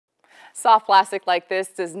Soft plastic like this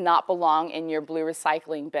does not belong in your blue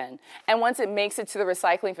recycling bin. And once it makes it to the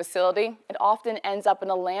recycling facility, it often ends up in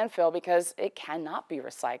a landfill because it cannot be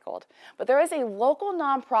recycled. But there is a local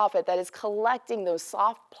nonprofit that is collecting those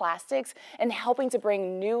soft plastics and helping to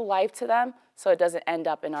bring new life to them so it doesn't end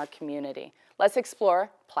up in our community. Let's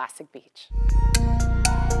explore Plastic Beach.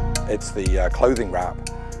 It's the clothing wrap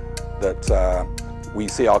that we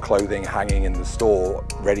see our clothing hanging in the store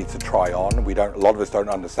ready to try on. A lot of us don't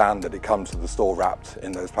understand that it comes to the store wrapped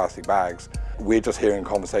in those plastic bags. We're just hearing a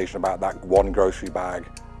conversation about that one grocery bag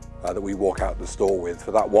that we walk out the store with.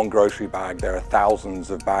 For that one grocery bag, there are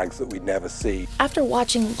thousands of bags that we never see. After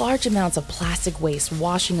watching large amounts of plastic waste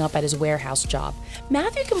washing up at his warehouse job,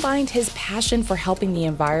 Matthew combined his passion for helping the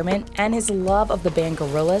environment and his love of the band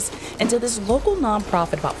Gorillaz into this local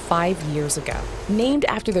nonprofit about 5 years ago. Named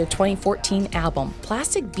after their 2014 album,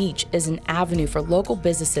 Plastic Beach is an avenue for local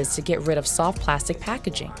businesses to get rid of soft plastic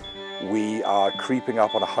packaging. We are creeping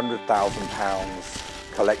up on 100,000 pounds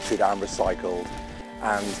collected and recycled.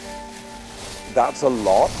 And that's a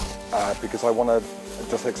lot because I want to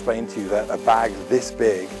just explain to you that a bag this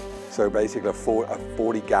big, so basically a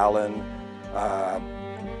 40-gallon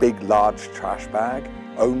big, large trash bag,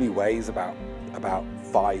 only weighs about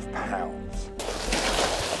 5 pounds.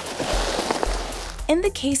 In the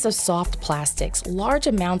case of soft plastics, large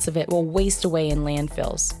amounts of it will waste away in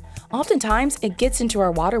landfills. Oftentimes, it gets into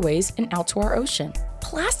our waterways and out to our ocean.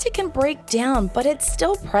 Plastic can break down, but it's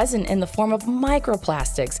still present in the form of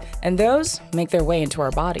microplastics, and those make their way into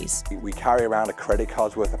our bodies. We carry around a credit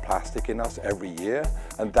card's worth of plastic in us every year,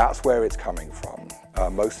 and that's where it's coming from.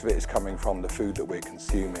 Most of it is coming from the food that we're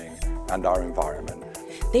consuming and our environment.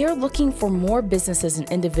 They are looking for more businesses and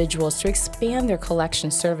individuals to expand their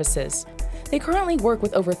collection services. They currently work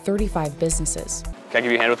with over 35 businesses. Can I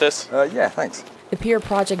give you a hand with this? Yeah, thanks. The Pier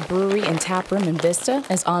Project Brewery and Taproom in Vista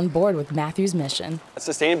is on board with Matthew's mission.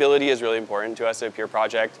 Sustainability is really important to us at Pier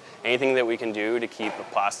Project. Anything that we can do to keep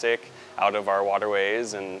plastic out of our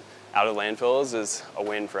waterways and out of landfills is a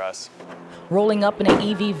win for us. Rolling up in an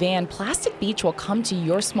EV van, Plastic Beach will come to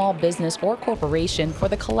your small business or corporation for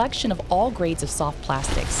the collection of all grades of soft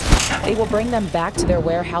plastics. They will bring them back to their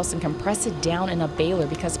warehouse and compress it down in a baler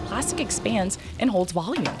because plastic expands and holds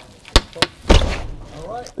volume.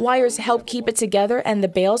 Wires help keep it together, and the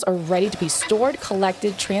bales are ready to be stored,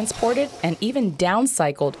 collected, transported, and even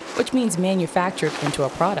downcycled, which means manufactured into a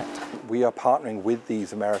product. We are partnering with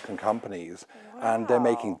these American companies, and they're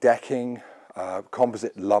making decking,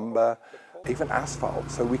 composite lumber, even asphalt,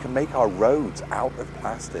 so we can make our roads out of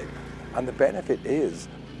plastic. And the benefit is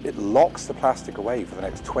it locks the plastic away for the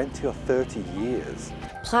next 20 or 30 years.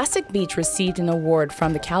 Plastic Beach received an award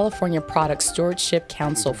from the California Product Stewardship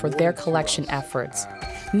Council for their collection efforts.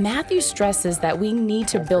 Matthew stresses that we need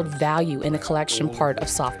to build value in the collection part of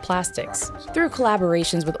soft plastics. Through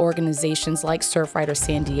collaborations with organizations like Surfrider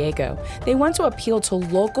San Diego, they want to appeal to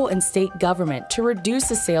local and state government to reduce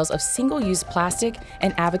the sales of single-use plastic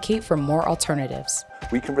and advocate for more alternatives.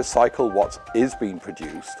 We can recycle what is being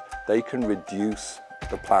produced. They can reduce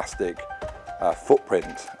the plastic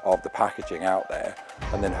footprint of the packaging out there,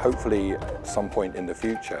 and then hopefully at some point in the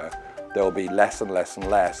future there will be less and less and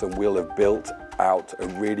less, and we'll have built out a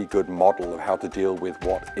really good model of how to deal with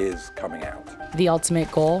what is coming out. The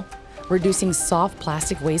ultimate goal? Reducing soft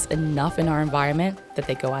plastic waste enough in our environment that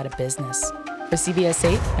they go out of business. For CBS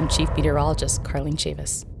 8, I'm Chief Meteorologist Carlene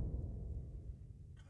Chavis.